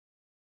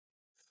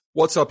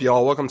What's up,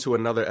 y'all? Welcome to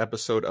another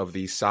episode of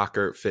the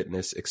Soccer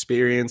Fitness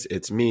Experience.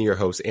 It's me, your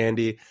host,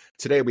 Andy.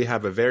 Today, we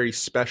have a very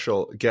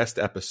special guest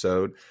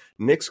episode.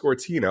 Nick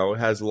Scortino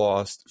has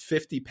lost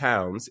 50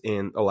 pounds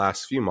in the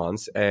last few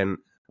months, and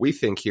we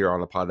think here on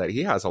the pod that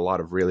he has a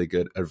lot of really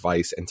good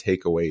advice and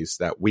takeaways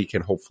that we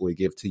can hopefully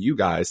give to you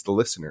guys, the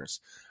listeners.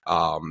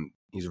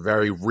 He's a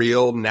very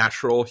real,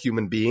 natural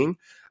human being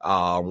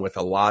with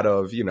a lot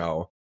of,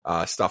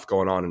 stuff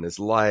going on in his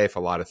life,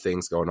 a lot of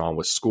things going on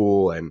with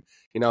school, and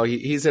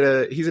he's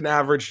an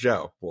average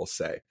Joe, we'll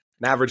say,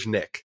 an average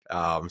Nick.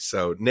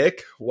 So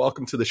Nick,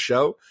 welcome to the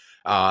show.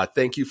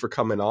 Thank you for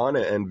coming on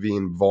and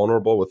being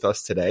vulnerable with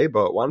us today.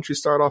 But why don't you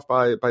start off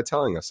by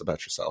telling us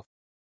about yourself?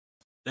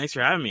 Thanks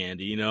for having me,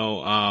 Andy.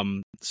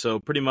 So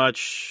pretty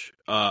much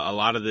a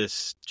lot of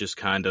this just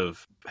kind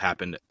of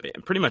happened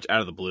pretty much out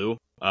of the blue.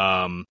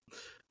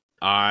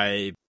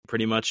 I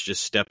pretty much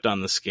just stepped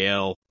on the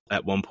scale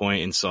at one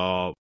point and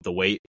saw the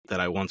weight that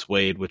I once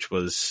weighed, which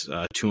was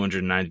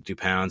 292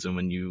 pounds. And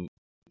when you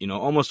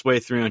almost weigh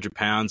 300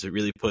 pounds, it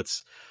really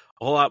puts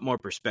a whole lot more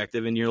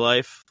perspective in your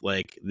life.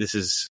 Like, this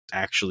is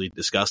actually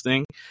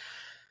disgusting.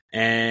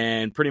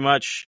 And pretty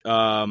much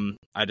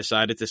I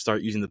decided to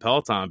start using the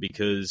Peloton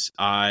because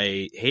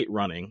I hate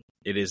running.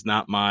 It is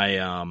not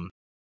my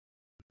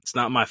it's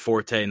not my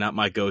forte, not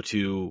my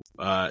go-to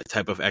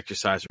type of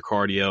exercise or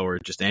cardio or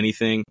just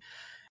anything.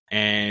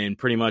 And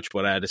pretty much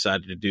what I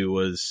decided to do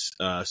was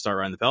start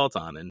riding the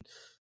Peloton. And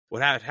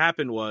what had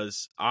happened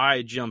was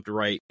I jumped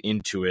right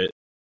into it.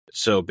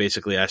 So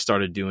basically I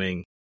started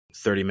doing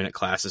 30-minute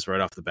classes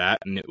right off the bat,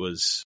 and it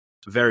was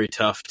very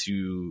tough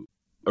to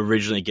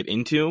originally get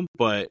into.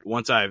 But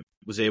once I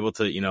was able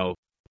to,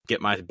 get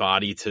my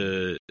body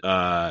to,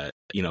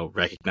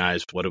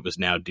 recognize what it was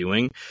now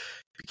doing,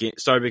 it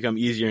started to become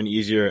easier and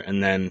easier.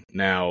 And then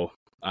now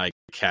I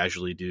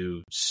casually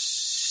do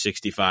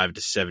 65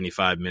 to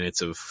 75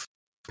 minutes of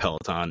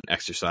Peloton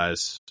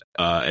exercise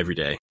every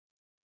day.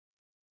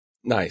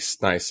 Nice.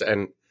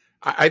 And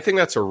I think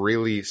that's a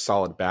really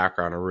solid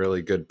background, a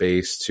really good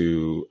base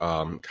to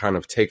kind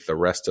of take the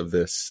rest of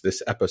this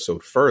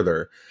episode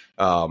further.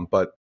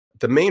 But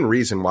the main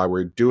reason why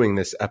we're doing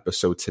this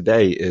episode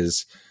today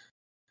is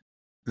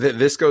that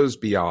this goes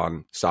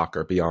beyond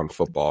soccer, beyond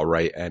football,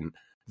 right? And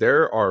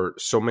there are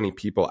so many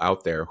people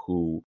out there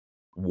who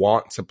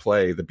want to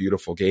play the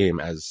beautiful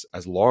game as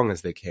long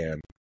as they can.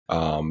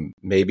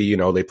 Maybe,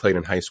 they played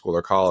in high school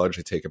or college,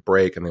 they take a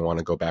break and they want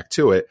to go back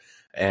to it.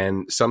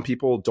 And some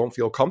people don't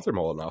feel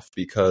comfortable enough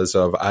because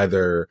of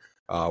either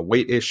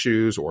weight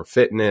issues or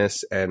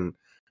fitness. And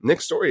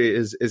Nick's story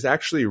is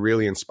actually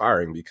really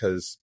inspiring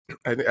because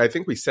I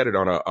think we said it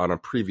on a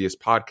previous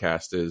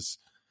podcast, is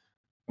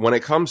when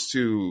it comes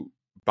to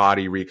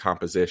body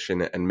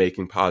recomposition and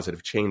making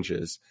positive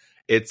changes,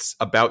 it's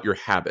about your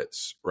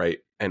habits, right?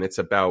 And it's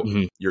about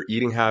your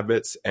eating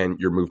habits and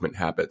your movement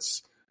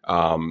habits.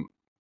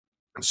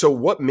 So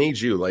what made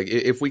you, like,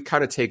 if we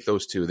kind of take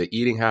those two, the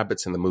eating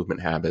habits and the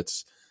movement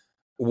habits,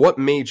 what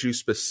made you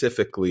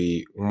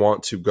specifically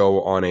want to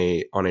go on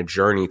a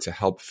journey to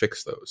help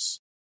fix those?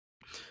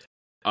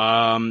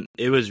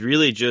 It was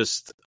really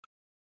just,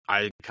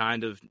 I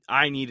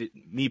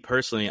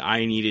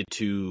needed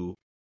to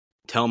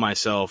tell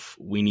myself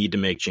we need to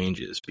make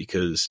changes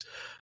because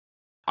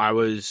I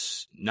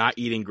was not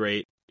eating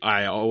great.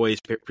 I always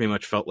pretty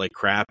much felt like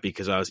crap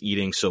because I was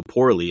eating so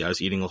poorly. I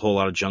was eating a whole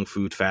lot of junk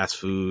food, fast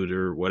food,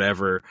 or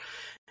whatever.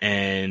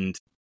 And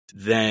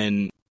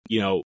then,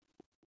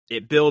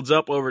 it builds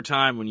up over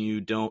time when you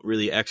don't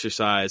really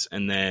exercise.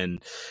 And then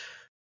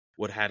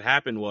what had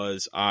happened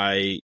was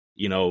I,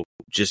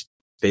 just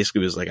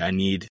basically was like, I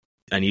need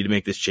to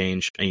make this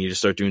change. I need to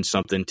start doing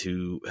something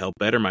to help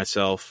better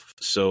myself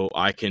so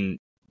I can,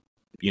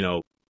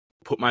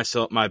 put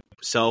myself,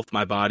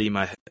 my body,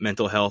 my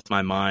mental health,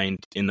 my mind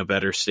in a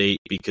better state,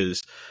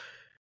 because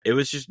it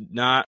was just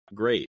not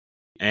great.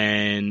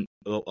 And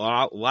a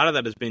lot of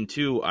that has been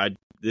too,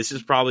 this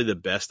is probably the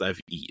best I've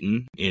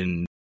eaten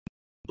in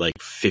like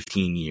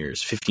 15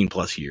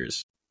 plus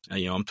years.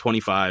 I'm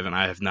 25 and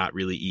I have not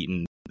really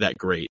eaten that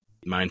great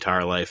my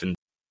entire life. And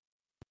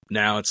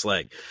now it's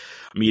like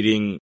I'm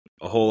eating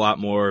a whole lot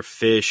more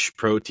fish,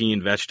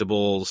 protein,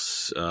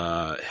 vegetables,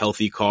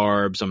 healthy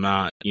carbs. I'm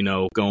not,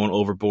 going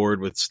overboard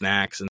with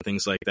snacks and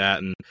things like that.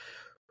 And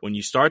when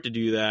you start to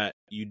do that,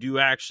 you do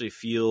actually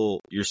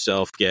feel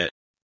yourself get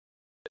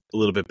a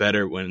little bit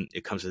better when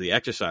it comes to the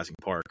exercising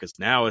part. Because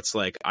now it's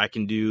like I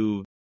can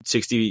do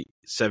 60,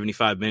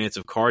 75 minutes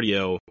of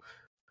cardio,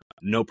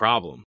 no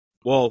problem.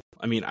 Well,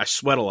 I mean, I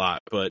sweat a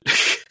lot, but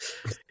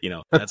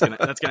that's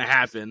gonna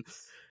happen.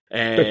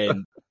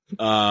 And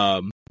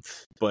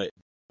but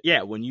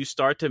yeah, when you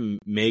start to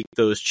make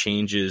those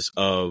changes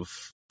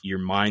of your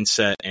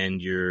mindset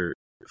and your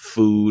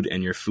food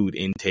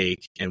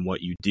intake and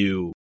what you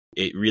do,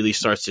 it really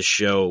starts to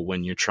show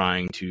when you're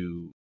trying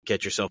to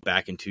get yourself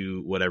back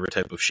into whatever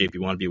type of shape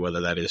you want to be,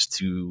 whether that is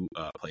to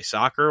play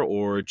soccer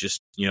or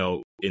just,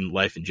 in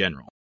life in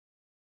general.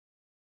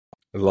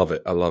 I love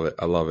it.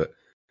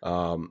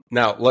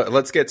 Now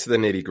let's get to the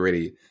nitty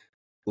gritty.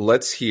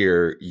 let's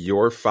hear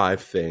your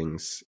 5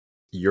 things,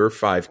 your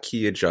 5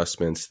 key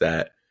adjustments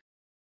that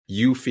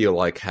you feel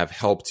like have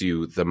helped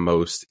you the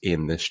most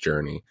in this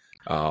journey.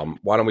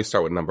 Why don't we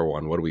start with number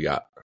 1? What do we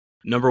got?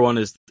 Number one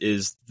is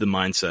the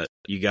mindset.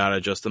 You got to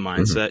adjust the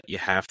mindset. Mm-hmm. You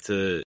have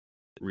to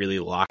really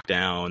lock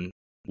down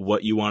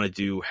what you want to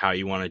do, how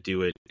you want to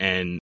do it,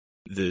 and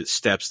the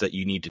steps that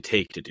you need to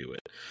take to do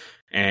it.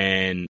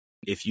 And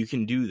if you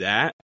can do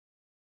that,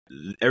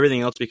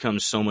 everything else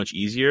becomes so much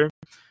easier.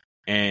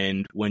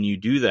 And when you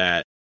do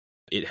that,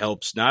 it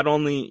helps not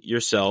only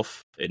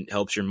yourself, it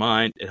helps your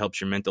mind, it helps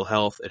your mental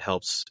health, it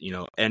helps,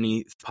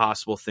 any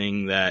possible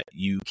thing that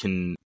you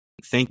can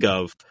think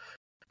of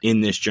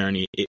in this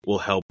journey. It will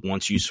help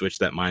once you switch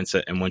that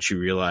mindset and once you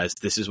realize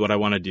this is what I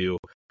want to do,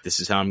 this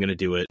is how I'm going to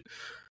do it.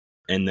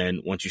 And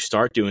then once you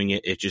start doing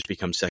it, it just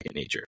becomes second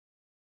nature.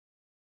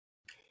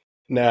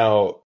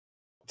 Now,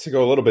 to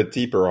go a little bit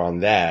deeper on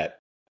that,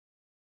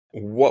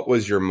 what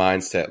was your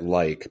mindset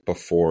like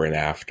before and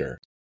after?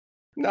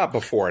 Not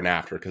before and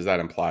after, because that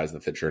implies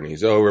that the journey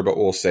is over, but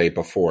we'll say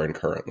before and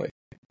currently.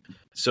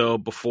 So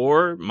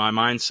before, my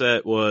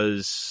mindset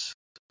was,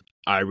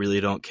 I really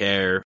don't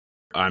care.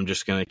 I'm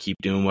just going to keep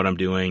doing what I'm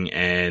doing.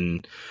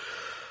 And,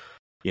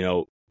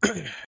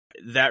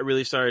 that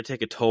really started to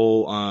take a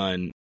toll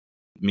on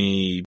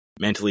me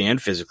mentally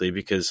and physically,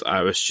 because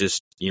I was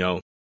just,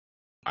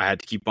 I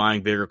had to keep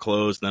buying bigger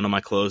clothes. None of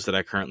my clothes that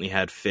I currently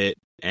had fit.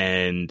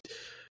 And,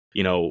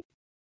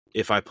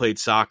 if I played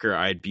soccer,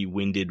 I'd be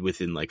winded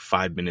within like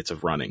 5 minutes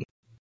of running.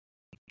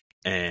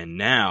 And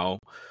now,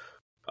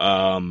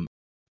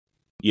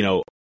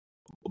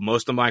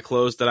 most of my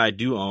clothes that I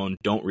do own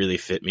don't really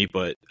fit me,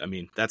 but I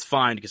mean, that's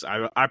fine because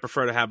I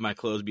prefer to have my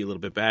clothes be a little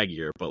bit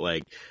baggier, but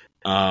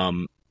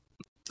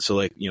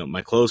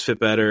my clothes fit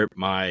better.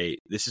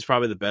 This is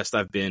probably the best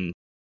I've been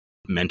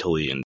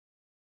mentally in,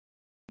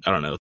 I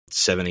don't know,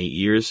 7-8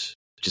 years,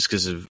 just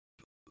because of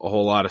a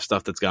whole lot of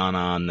stuff that's gone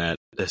on that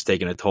has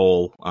taken a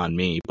toll on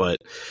me, but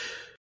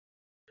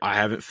I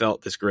haven't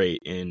felt this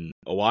great in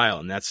a while.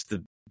 And that's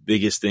the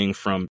biggest thing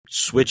from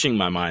switching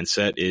my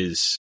mindset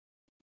is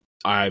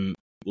I'm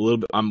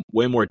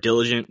way more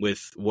diligent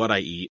with what I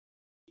eat.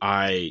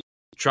 I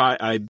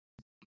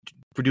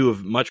do a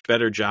much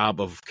better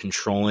job of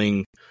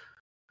controlling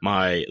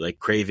my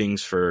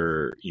cravings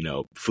for,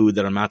 food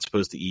that I'm not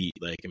supposed to eat.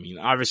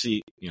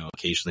 Obviously,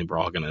 occasionally we're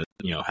all going to,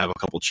 have a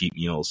couple cheap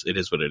meals. It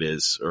is what it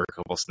is, or a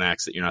couple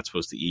snacks that you're not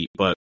supposed to eat,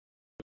 but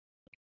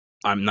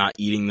I'm not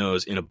eating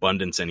those in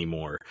abundance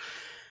anymore.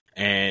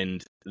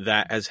 And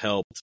that has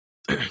helped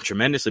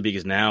tremendously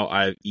because now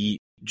I eat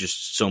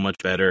just so much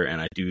better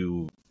and I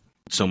do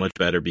so much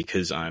better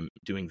because I'm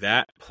doing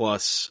that.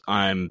 Plus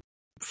I'm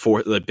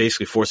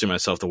basically forcing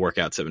myself to work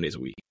out 7 days a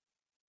week.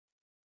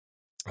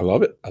 I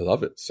love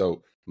it.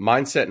 So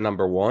mindset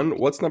number 1.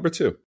 What's number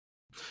 2?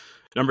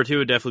 Number 2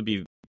 would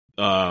definitely be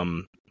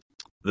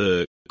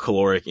the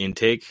caloric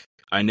intake.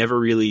 I never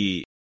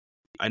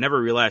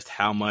realized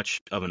how much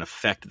of an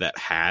effect that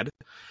had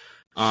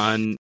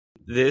on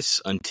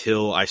this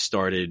until I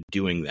started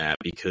doing that,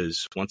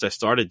 because once I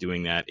started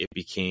doing that,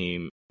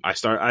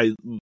 I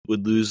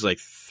would lose like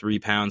 3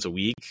 pounds a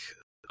week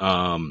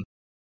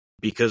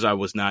because I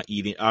was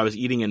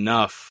eating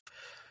enough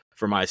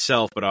for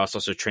myself, but I was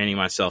also training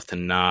myself to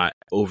not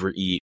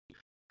overeat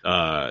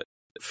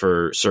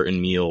for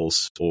certain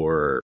meals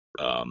or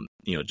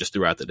just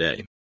throughout the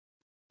day.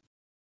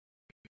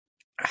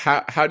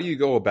 How do you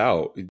go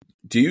about?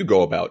 Do you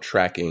go about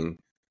tracking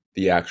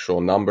the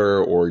actual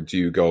number, or do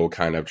you go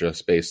kind of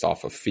just based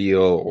off of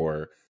feel,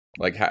 or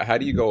how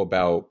do you go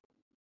about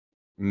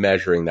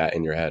measuring that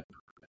in your head?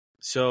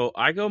 So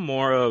I go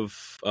more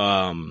of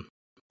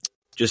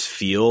just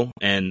feel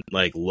and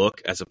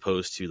look as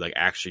opposed to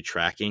actually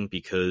tracking,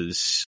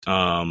 because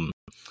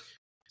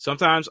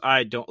sometimes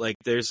I don't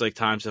there's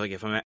times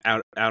if I'm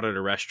out at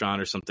a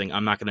restaurant or something,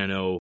 I'm not going to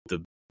know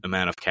the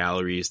amount of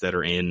calories that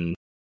are in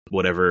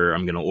whatever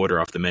I'm going to order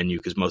off the menu,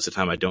 because most of the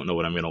time I don't know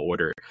what I'm going to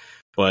order.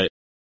 But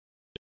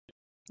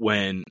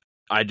when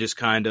I just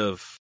kind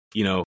of,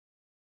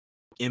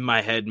 in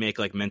my head make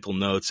mental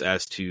notes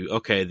as to,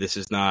 okay, this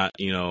is not,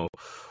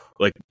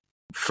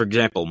 for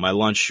example, my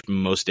lunch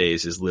most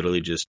days is literally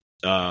just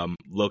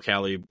low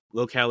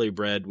calorie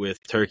bread with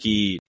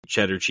turkey,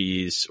 cheddar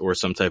cheese, or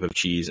some type of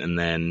cheese, and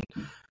then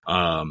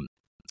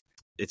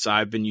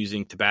I've been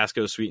using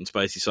Tabasco sweet and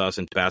spicy sauce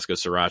and Tabasco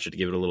sriracha to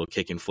give it a little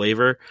kick and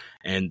flavor,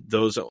 and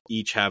those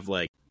each have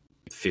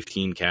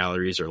 15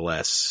 calories or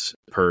less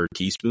per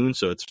teaspoon,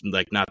 so it's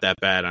not that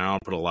bad. I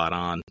don't put a lot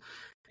on.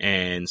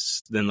 And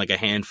then a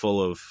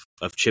handful of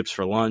chips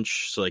for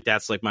lunch. So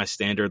that's my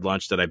standard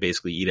lunch that I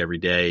basically eat every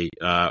day.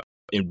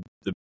 In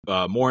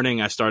the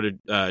morning, I started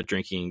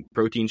drinking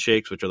protein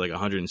shakes, which are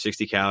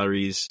 160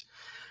 calories.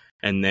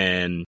 And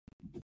then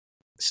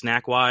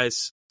snack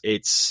wise,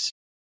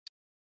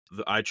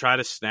 I try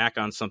to snack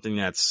on something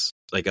that's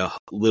a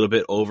little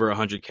bit over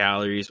 100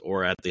 calories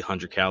or at the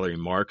 100 calorie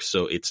mark.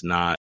 So it's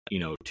not,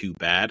 too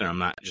bad. And I'm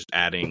not just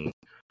adding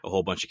a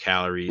whole bunch of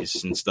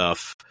calories and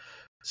stuff.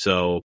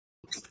 So,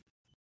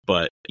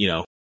 but,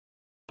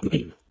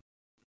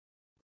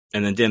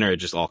 And then dinner, it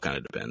just all kind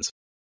of depends.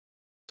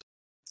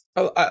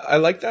 I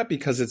like that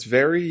because it's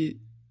very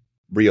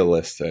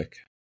realistic.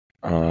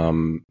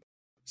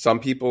 Some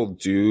people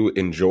do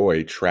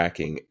enjoy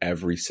tracking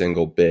every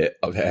single bit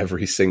of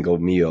every single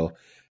meal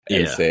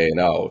and Yeah. saying,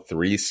 oh,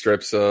 3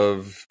 strips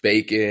of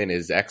bacon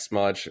is X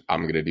much.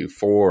 I'm going to do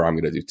 4. I'm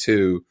going to do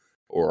 2.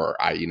 Or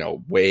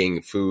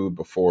weighing food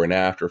before and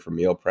after for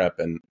meal prep.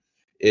 And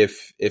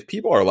if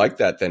people are like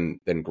that, then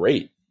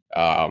great.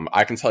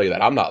 I can tell you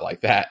that I'm not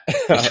like that.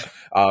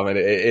 And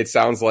it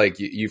sounds like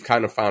you've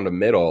kind of found a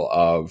middle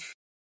of,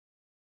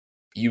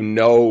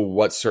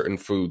 what certain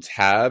foods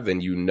have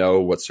and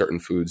what certain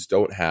foods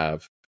don't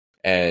have,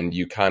 and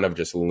you kind of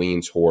just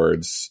lean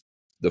towards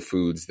the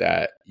foods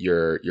that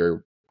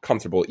you're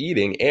comfortable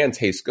eating and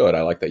taste good.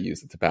 I like that you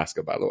use the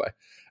Tabasco, by the way.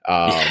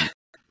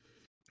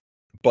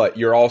 But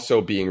you're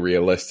also being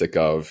realistic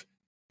of,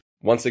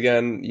 once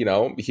again,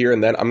 here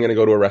and then I'm going to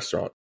go to a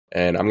restaurant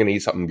and I'm going to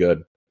eat something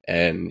good.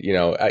 And,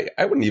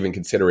 I wouldn't even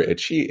consider it a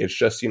cheat. It's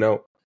just,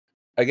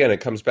 again, it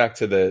comes back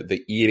to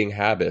the eating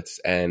habits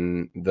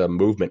and the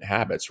movement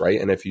habits, right?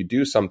 And if you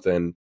do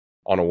something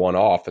on a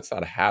one-off, it's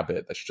not a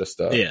habit. That's just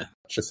it's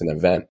just an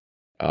event.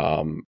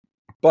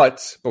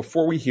 But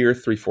before we hear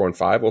 3, 4, and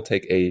 5, we'll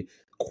take a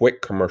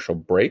quick commercial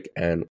break,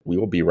 and we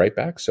will be right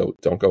back. So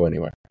don't go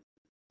anywhere.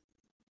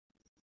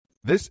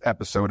 This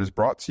episode is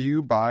brought to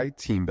you by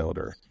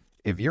TeamBuilder.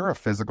 If you're a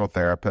physical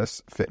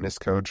therapist, fitness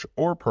coach,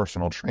 or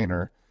personal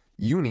trainer,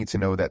 you need to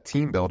know that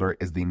TeamBuilder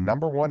is the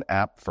 #1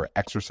 app for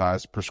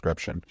exercise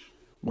prescription.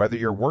 Whether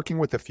you're working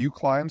with a few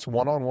clients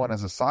one-on-one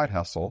as a side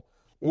hustle,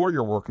 or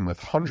you're working with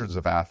hundreds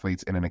of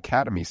athletes in an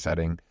academy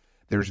setting,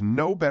 there's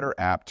no better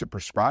app to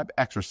prescribe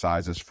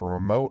exercises for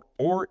remote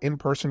or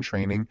in-person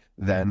training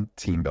than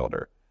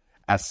TeamBuilder.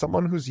 As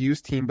someone who's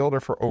used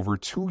TeamBuilder for over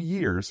 2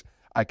 years,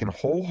 I can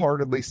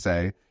wholeheartedly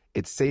say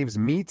it saves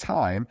me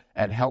time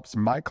and helps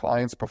my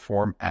clients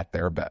perform at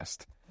their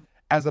best.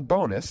 As a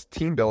bonus,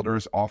 TeamBuilder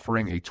is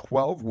offering a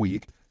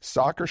 12-week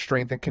soccer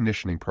strength and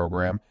conditioning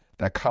program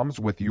that comes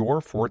with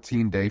your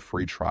 14-day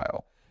free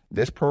trial.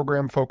 This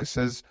program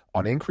focuses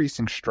on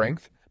increasing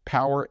strength,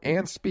 power,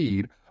 and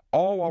speed,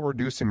 all while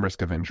reducing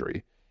risk of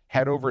injury.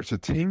 Head over to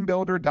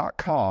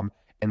teambuilder.com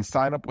and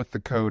sign up with the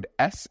code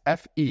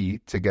SFE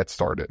to get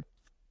started.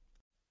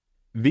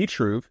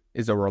 VTruth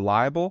is a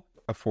reliable,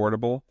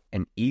 affordable,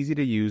 and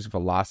easy-to-use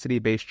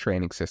velocity-based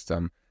training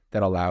system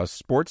that allows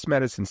sports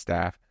medicine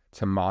staff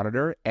to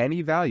monitor and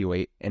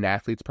evaluate an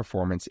athlete's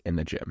performance in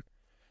the gym.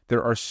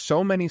 There are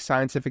so many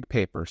scientific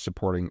papers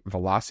supporting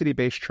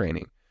velocity-based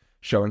training,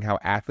 showing how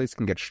athletes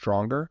can get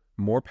stronger,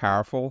 more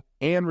powerful,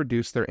 and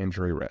reduce their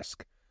injury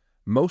risk.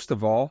 Most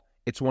of all,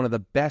 it's one of the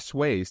best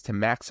ways to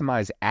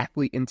maximize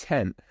athlete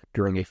intent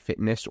during a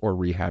fitness or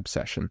rehab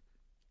session.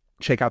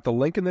 Check out the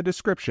link in the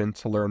description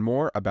to learn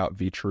more about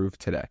VTruth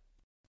today.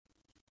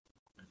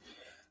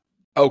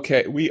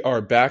 Okay, we are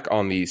back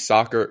on the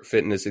soccer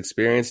fitness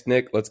experience.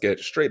 Nick, let's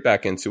get straight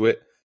back into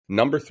it.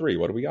 Number 3,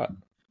 what do we got?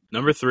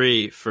 Number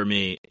 3 for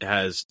me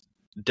has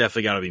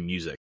definitely got to be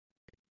music.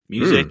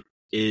 Music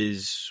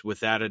is,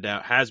 without a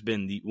doubt, has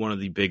been one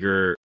of the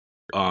bigger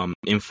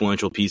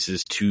influential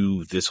pieces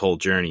to this whole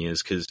journey.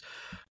 Is because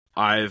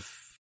I'm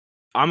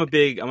a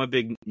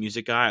big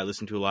music guy. I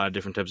listen to a lot of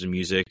different types of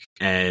music,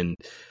 and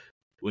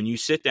when you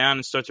sit down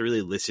and start to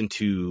really listen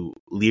to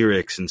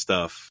lyrics and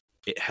stuff,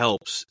 it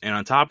helps. And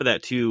on top of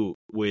that, too,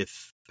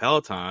 with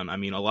Peloton, I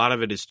mean, a lot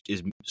of it is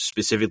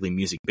specifically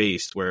music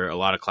based, where a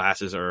lot of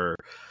classes are,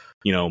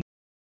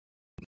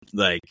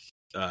 like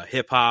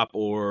hip hop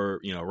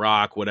or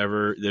rock,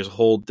 whatever. There's a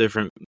whole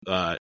different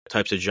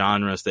types of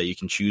genres that you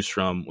can choose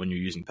from when you're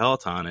using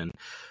Peloton. And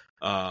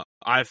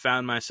I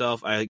found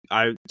myself, I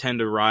tend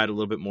to ride a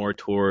little bit more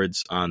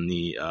towards on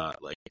the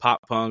like pop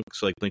punk,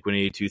 so like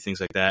Blink-182, things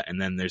like that.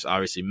 And then there's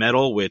obviously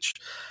metal, which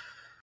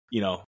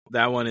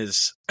that one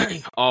is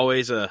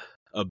always a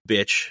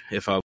bitch,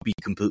 if I'll be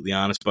completely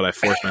honest, but I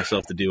force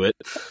myself to do it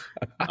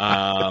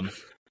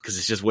because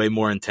it's just way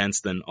more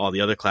intense than all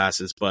the other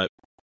classes. But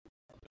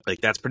like,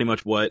 that's pretty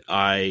much what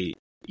I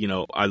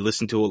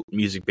listen to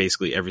music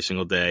basically every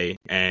single day,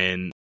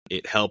 and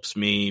it helps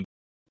me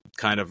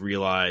kind of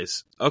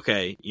realize,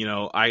 okay,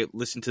 I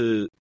listen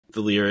to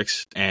the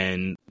lyrics,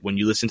 and when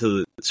you listen to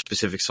the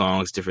specific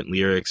songs, different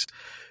lyrics,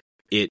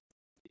 it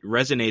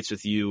resonates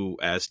with you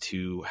as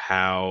to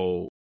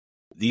how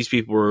these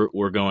people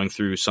were going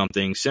through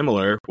something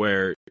similar,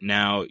 where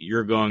now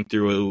you're going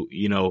through,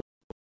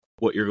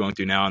 what you're going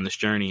through now on this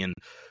journey, and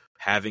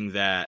having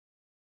that,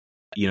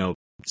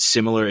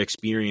 similar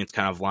experience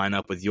kind of line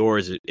up with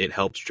yours, it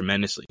helps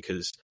tremendously.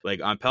 Because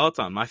like on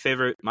Peloton, my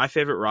favorite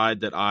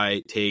ride that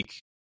I take,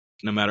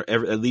 no matter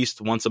at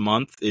least once a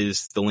month,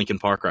 is the Linkin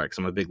Park ride, because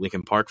I'm a big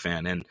Linkin Park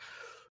fan, and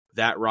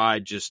that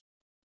ride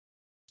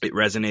it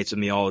resonates with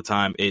me all the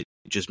time. It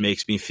just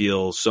makes me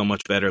feel so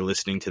much better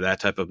listening to that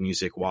type of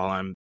music while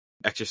I'm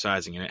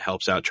exercising, and it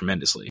helps out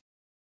tremendously.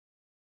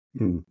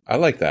 I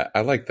like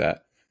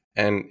that.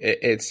 And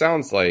it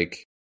sounds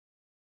like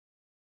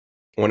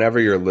whenever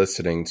you're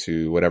listening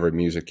to whatever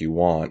music you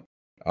want,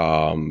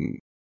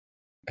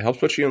 it helps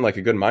put you in like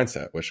a good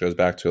mindset, which goes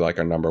back to like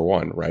our number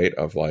one, right?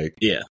 Of like,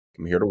 Yeah.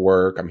 I'm here to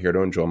work, I'm here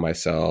to enjoy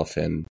myself,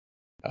 and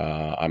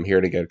I'm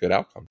here to get a good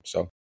outcome.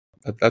 So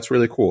that's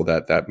really cool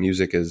that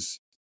music is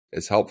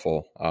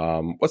helpful.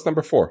 What's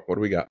number 4? What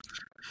do we got?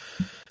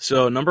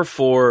 So number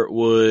 4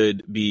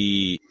 would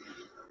be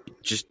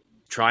just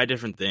try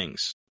different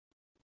things,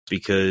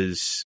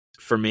 because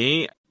for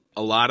me,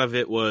 a lot of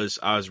it was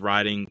I was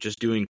riding, just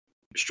doing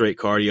straight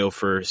cardio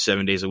for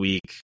 7 days a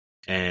week.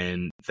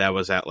 And that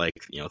was at like,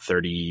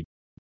 30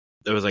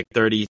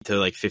 to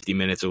like 50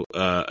 minutes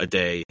a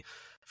day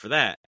for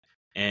that.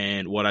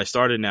 And what I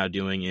started now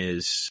doing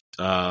is,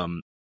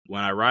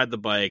 when I ride the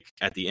bike,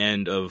 at the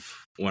end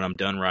of when I'm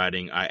done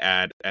riding, I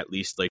add at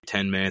least like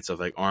 10 minutes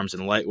of like arms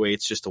and light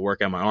weights just to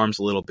work out my arms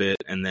a little bit.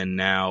 And then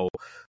now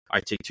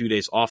I take 2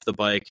 days off the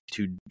bike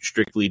to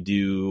strictly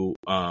do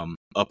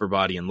upper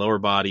body and lower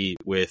body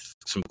with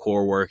some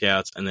core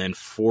workouts. And then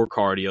for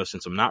cardio,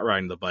 since I'm not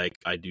riding the bike,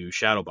 I do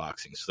shadow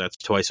boxing. So that's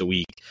twice a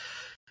week.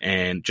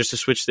 And just to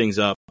switch things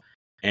up.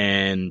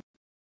 And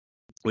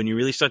when you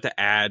really start to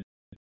add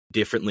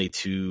differently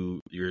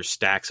to your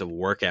stacks of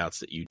workouts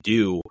that you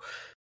do,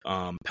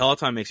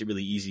 Peloton makes it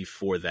really easy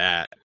for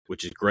that,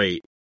 which is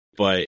great.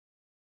 But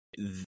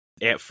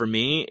for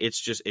me,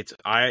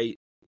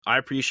 I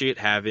appreciate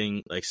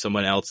having like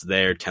someone else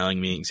there telling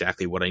me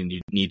exactly what I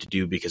need to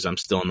do, because I'm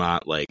still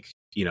not like,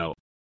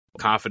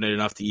 confident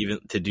enough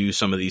to do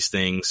some of these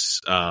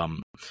things,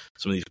 some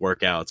of these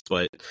workouts.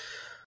 But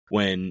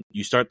when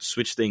you start to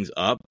switch things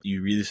up,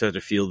 you really start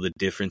to feel the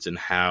difference in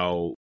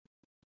how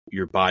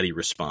your body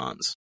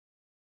responds.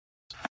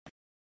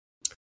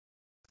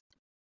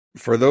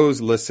 For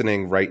those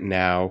listening right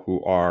now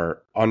who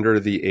are under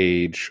the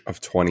age of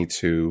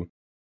 22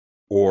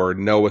 or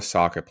know a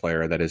soccer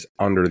player that is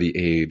under the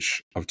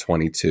age of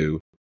 22,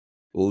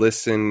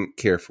 listen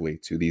carefully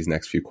to these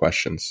next few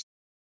questions.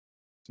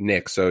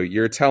 Nick, so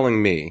you're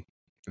telling me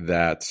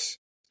that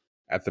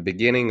at the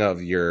beginning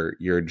of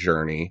your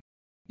journey,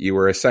 you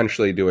were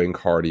essentially doing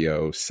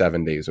cardio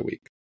 7 days a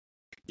week.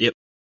 Yep.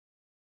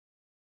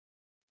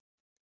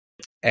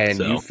 And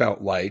you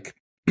felt like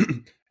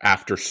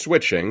after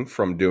switching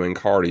from doing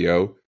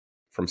cardio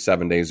from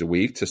 7 days a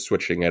week to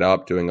switching it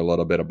up, doing a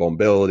little bit of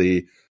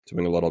mobility,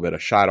 doing a little bit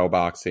of shadow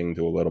boxing,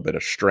 do a little bit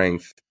of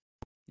strength,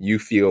 you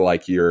feel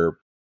like you're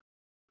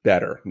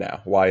better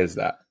now. Why is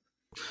that?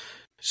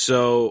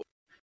 So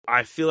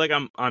I feel like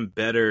I'm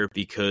better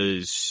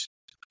because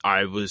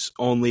I was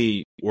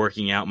only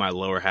working out my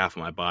lower half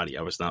of my body.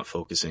 I was not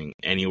focusing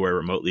anywhere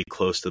remotely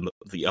close to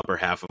the upper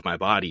half of my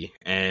body.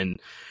 And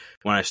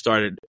when I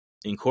started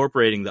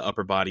incorporating the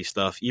upper body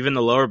stuff, even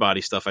the lower body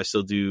stuff, I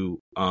still do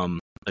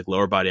like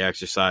lower body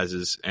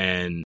exercises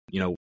and,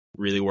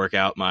 really work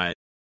out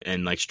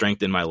and like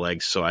strengthen my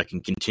legs so I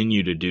can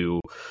continue to do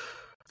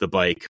the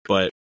bike.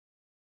 But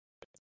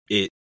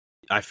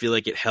I feel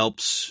like it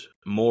helps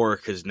more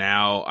because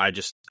now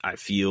I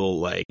feel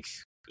like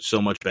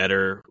so much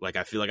better. Like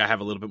I feel like I have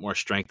a little bit more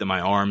strength in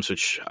my arms,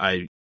 which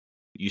I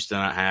used to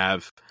not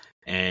have.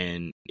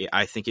 And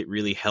I think it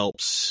really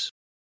helps.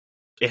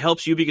 It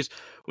helps you because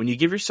when you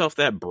give yourself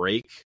that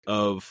break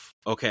of,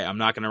 okay, I'm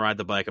not going to ride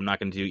the bike, I'm not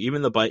going to do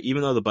even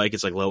though the bike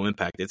is like low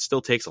impact, it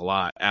still takes a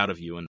lot out of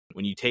you. And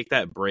when you take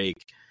that break,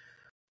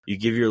 you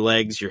give your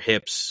legs, your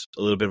hips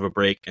a little bit of a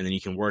break, and then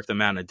you can work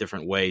them out in a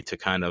different way to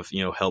kind of,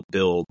 help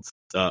build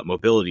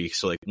mobility.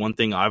 So like one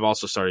thing I've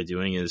also started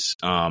doing is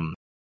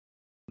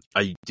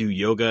I do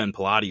yoga and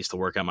Pilates to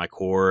work out my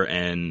core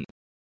and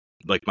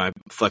like my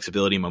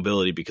flexibility and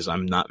mobility because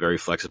I'm not very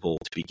flexible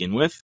to begin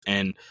with.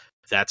 And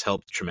that's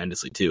helped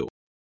tremendously too.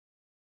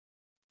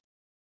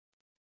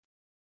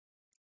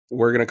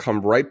 We're going to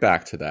come right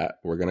back to that.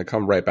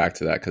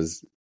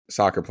 Because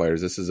soccer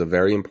players, this is a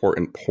very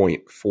important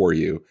point for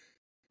you.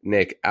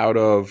 Nick, out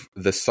of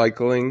the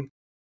cycling,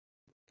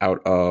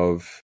 out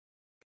of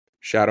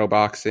shadow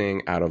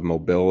boxing, out of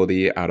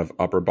mobility, out of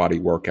upper body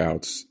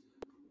workouts,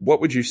 what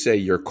would you say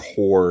your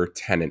core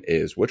tenet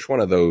is? Which one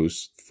of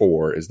those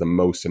 4 is the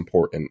most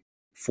important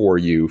for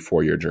you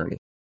for your journey?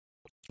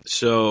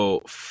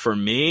 So for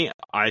me,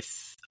 I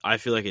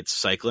feel like it's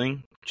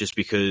cycling just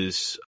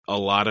because a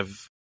lot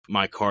of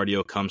my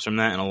cardio comes from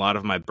that and a lot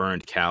of my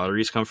burned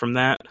calories come from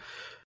that.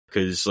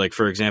 Because, like,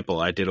 for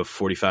example, I did a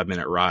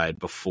 45-minute ride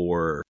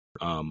before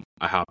I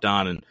hopped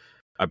on, and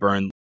I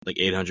burned like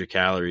 800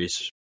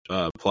 calories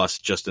plus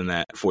just in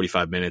that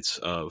 45 minutes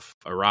of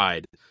a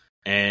ride.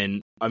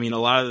 And, I mean, a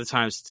lot of the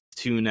times,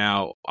 too,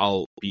 now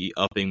I'll be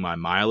upping my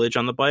mileage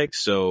on the bike.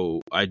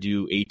 So I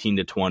do 18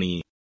 to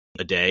 20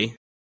 a day.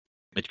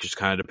 It just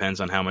kind of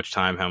depends on how much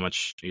time, how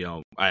much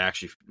I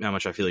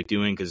feel like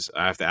doing, because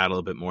I have to add a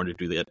little bit more to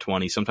do that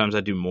 20. Sometimes I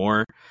do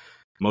more.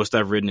 Most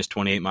I've ridden is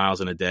 28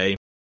 miles in a day.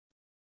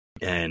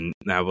 And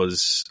that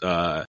was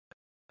a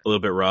little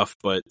bit rough,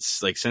 but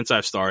like since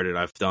I've started,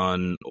 I've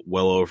done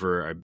well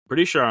over. I'm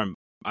pretty sure I'm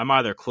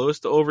either close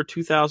to over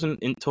 2,000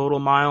 in total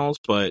miles,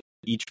 but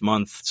each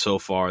month so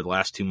far, the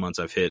last 2 months,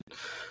 I've hit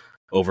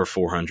over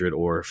 400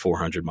 or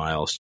 400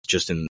 miles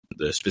just in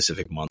the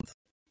specific month.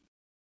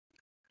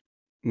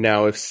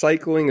 Now, if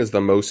cycling is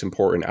the most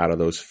important out of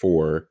those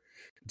four,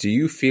 do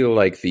you feel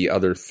like the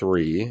other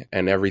three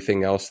and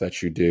everything else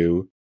that you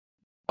do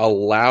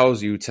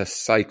allows you to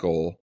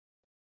cycle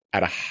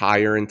at a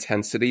higher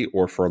intensity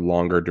or for a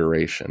longer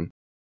duration?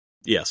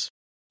 Yes,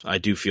 I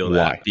do feel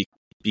Why? that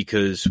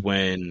because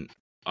when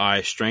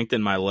I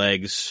strengthen my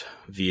legs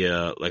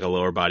via like a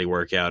lower body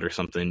workout or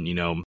something,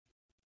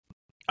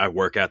 I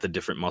work out the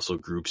different muscle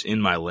groups in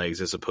my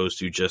legs as opposed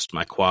to just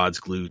my quads,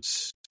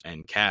 glutes,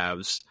 and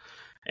calves.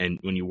 And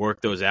when you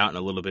work those out in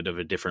a little bit of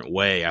a different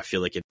way, I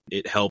feel like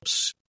it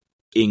helps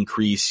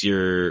increase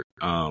your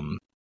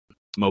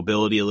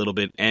mobility a little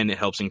bit, and it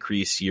helps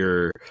increase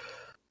your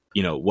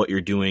what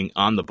you're doing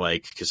on the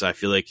bike, because I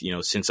feel like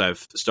since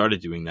I've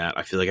started doing that,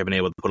 I feel like I've been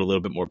able to put a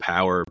little bit more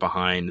power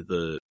behind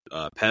the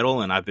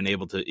pedal, and I've been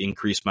able to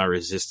increase my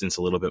resistance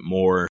a little bit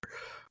more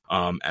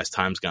as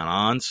time's gone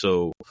on.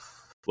 So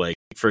like,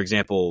 for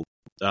example,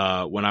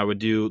 when I would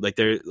do like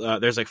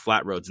there's like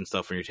flat roads and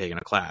stuff when you're taking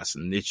a class,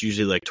 and it's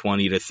usually like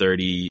 20 to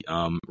 30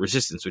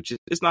 resistance, which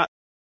is not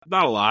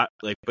a lot,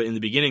 like, but in the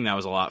beginning that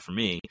was a lot for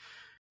me.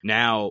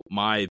 Now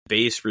my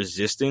base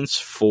resistance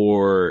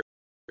for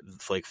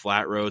like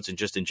flat roads and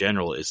just in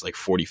general is like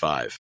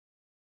 45,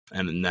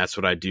 and that's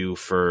what I do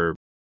for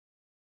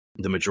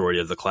the majority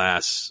of the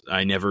class.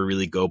 I never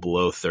really go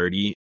below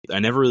 30. I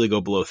never really go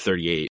below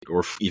 38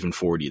 or even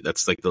 40.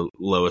 That's like the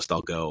lowest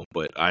I'll go,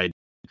 but I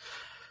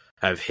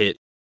have hit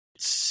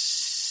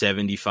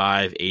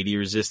 75, 80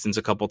 resistance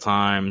a couple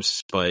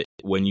times. But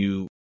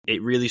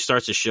it really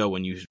starts to show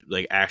when you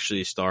like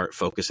actually start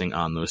focusing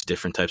on those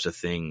different types of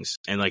things.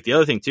 And like the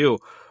other thing too,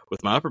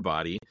 with my upper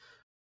body,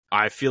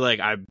 I feel like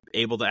I'm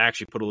able to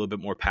actually put a little bit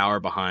more power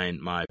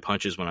behind my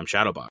punches when I'm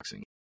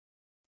shadowboxing.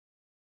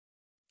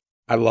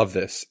 I love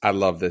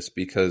this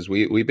because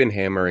we've been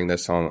hammering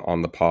this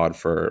on the pod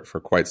for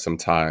quite some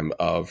time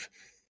of,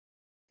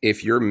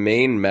 if your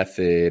main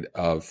method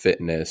of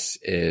fitness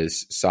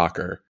is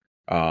soccer,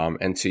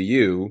 and to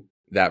you,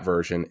 that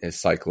version is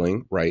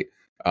cycling, right?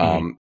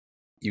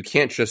 You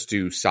can't just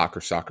do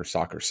soccer.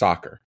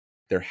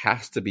 There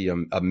has to be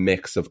a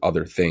mix of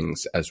other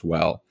things as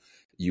well.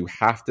 You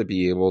have to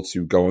be able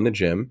to go in the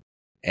gym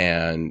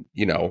and,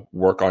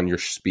 work on your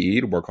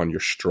speed, work on your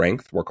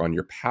strength, work on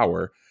your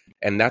power.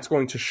 And that's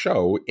going to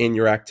show in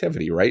your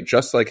activity, right?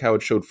 Just like how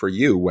it showed for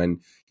you when,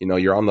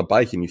 you're on the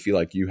bike and you feel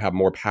like you have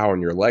more power in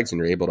your legs and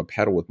you're able to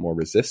pedal with more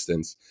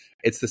resistance.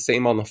 It's the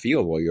same on the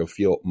field where you'll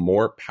feel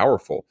more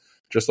powerful.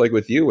 Just like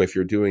with you, if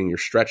you're doing your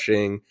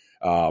stretching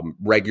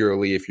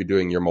regularly, if you're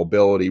doing your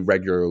mobility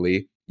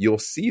regularly, you'll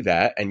see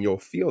that and you'll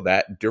feel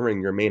that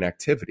during your main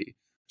activity.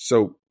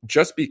 So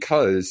just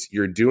because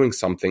you're doing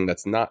something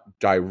that's not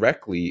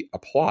directly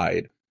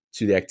applied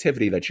to the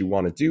activity that you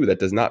want to do, that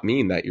does not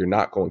mean that you're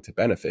not going to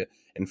benefit.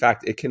 In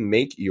fact, it can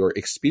make your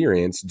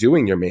experience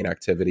doing your main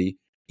activity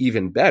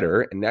even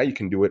better. And now you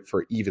can do it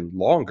for even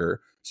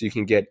longer, so you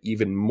can get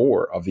even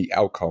more of the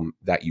outcome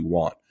that you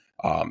want.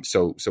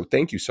 So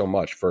thank you so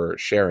much for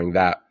sharing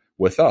that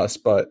with us.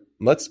 But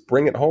let's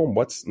bring it home.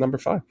 What's number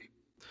 5?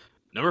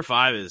 Number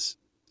 5 is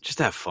just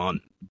have fun.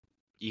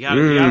 You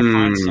gotta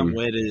find some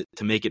way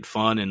to make it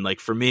fun. And like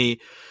for me,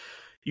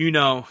 you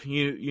know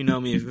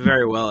me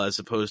very well, as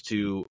opposed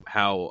to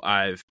how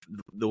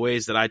the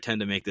ways that I tend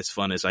to make this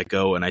fun is I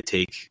go and I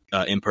take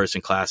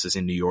in-person classes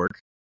in New York,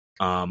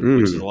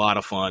 which is a lot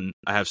of fun.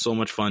 I have so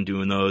much fun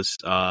doing those.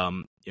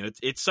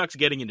 It sucks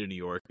getting into New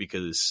York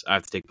because I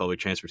have to take public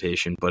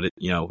transportation, but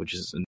which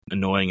is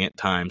annoying at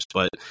times,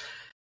 but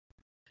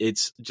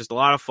it's just a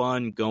lot of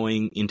fun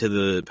going into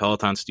the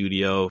Peloton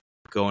studio,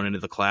 going into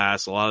the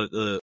class. A lot of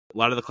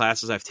the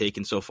classes I've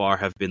taken so far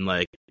have been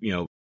like,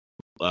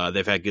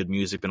 they've had good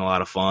music, been a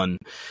lot of fun.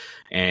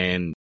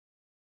 And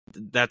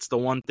that's the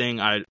one thing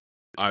I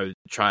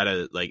try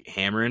to like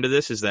hammer into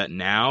this, is that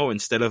now,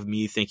 instead of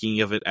me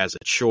thinking of it as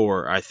a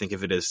chore, I think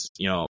of it as,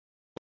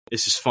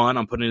 it's just fun.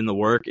 I'm putting in the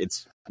work.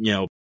 It's,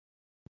 going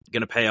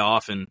to pay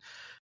off. And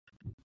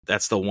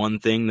that's the one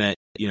thing that,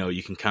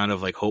 you can kind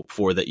of like hope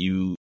for, that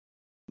you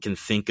can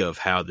think of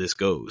how this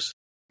goes.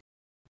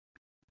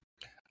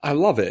 I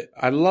love it.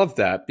 I love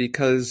that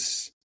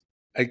because,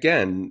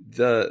 again,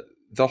 the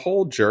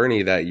whole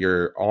journey that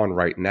you're on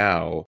right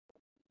now,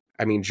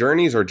 I mean,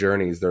 journeys are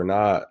journeys. They're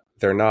not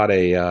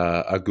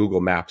a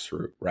Google Maps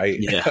route, right?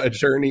 Yeah. A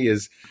journey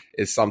is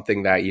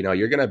something that,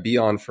 you're going to be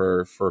on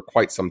for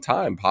quite some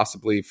time,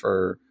 possibly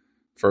for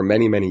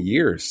many, many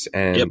years.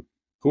 And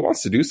who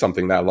wants to do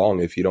something that long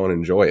if you don't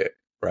enjoy it,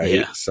 right?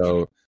 Yeah.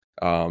 So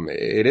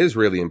it is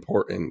really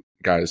important,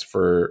 guys,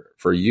 for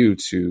you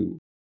to,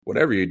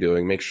 whatever you're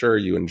doing, make sure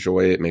you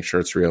enjoy it, make sure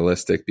it's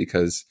realistic,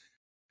 because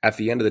at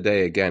the end of the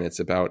day, again, it's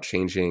about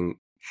changing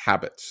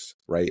habits,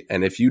 right?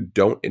 And if you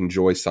don't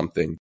enjoy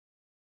something,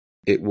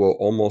 it will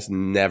almost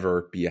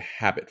never be a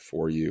habit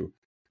for you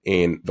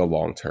in the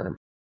long term.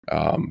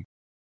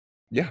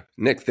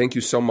 Nick, thank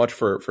you so much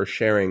for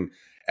sharing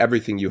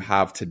everything you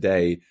have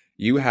today.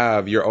 You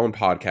have your own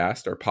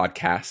podcast, or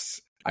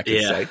podcasts, I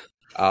could say.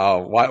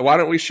 Why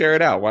don't we share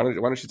it out? Why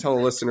don't you tell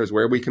the listeners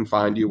where we can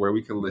find you, where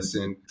we can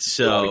listen,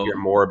 So hear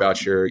more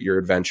about your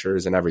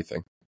adventures and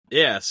everything.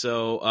 Yeah,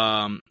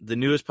 so the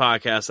newest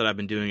podcast that I've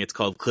been doing, it's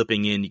called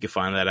Clipping In. You can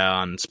find that out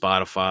on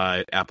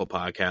Spotify, Apple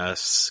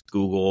Podcasts,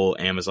 Google,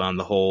 Amazon,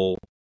 the whole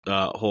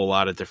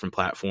lot of different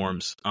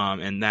platforms.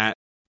 And that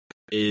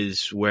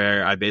is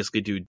where I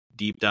basically do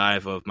deep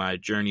dive of my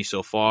journey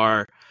so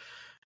far,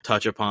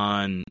 touch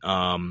upon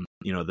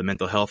the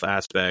mental health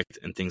aspect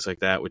and things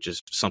like that, which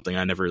is something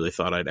I never really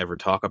thought I'd ever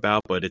talk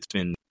about, but it's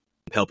been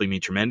helping me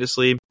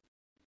tremendously.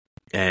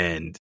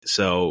 And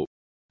so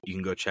you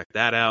can go check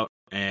that out.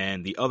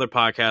 And the other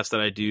podcast that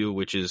I do,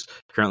 which is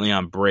currently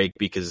on break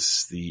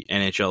because the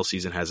NHL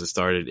season hasn't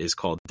started, is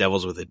called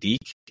Devils with a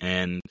Deke.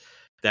 And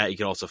that you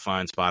can also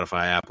find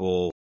Spotify,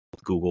 Apple,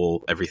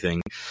 Google,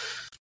 everything.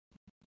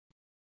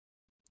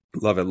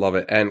 Love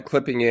it. And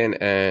Clipping In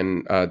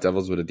and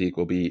Devils with a Deke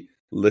will be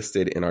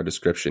listed in our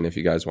description if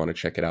you guys want to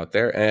check it out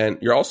there. And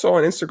you're also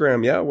on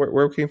Instagram, yeah?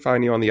 Where can we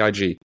find you on the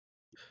IG?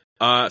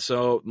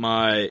 So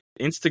my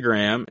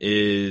Instagram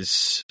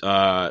is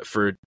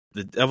for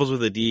the Devils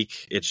with a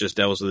Deke, it's just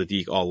Devils with a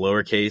Deke, all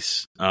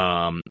lowercase.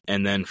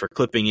 And then for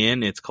Clipping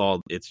In, it's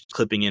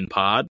Clipping In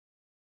Pod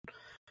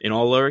in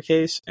all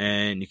lowercase.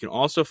 And you can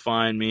also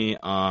find me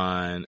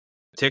on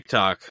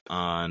TikTok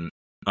on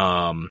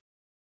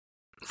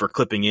for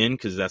Clipping In,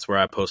 because that's where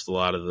I post a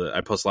lot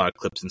of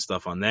clips and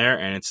stuff on there,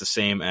 and it's the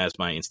same as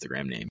my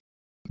Instagram name.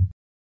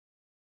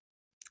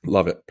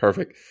 Love it.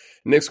 Perfect.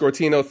 Nick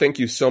Scortino, thank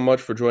you so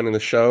much for joining the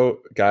show.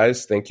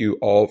 Guys, thank you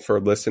all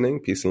for listening.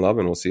 Peace and love,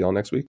 and we'll see you all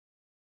next week.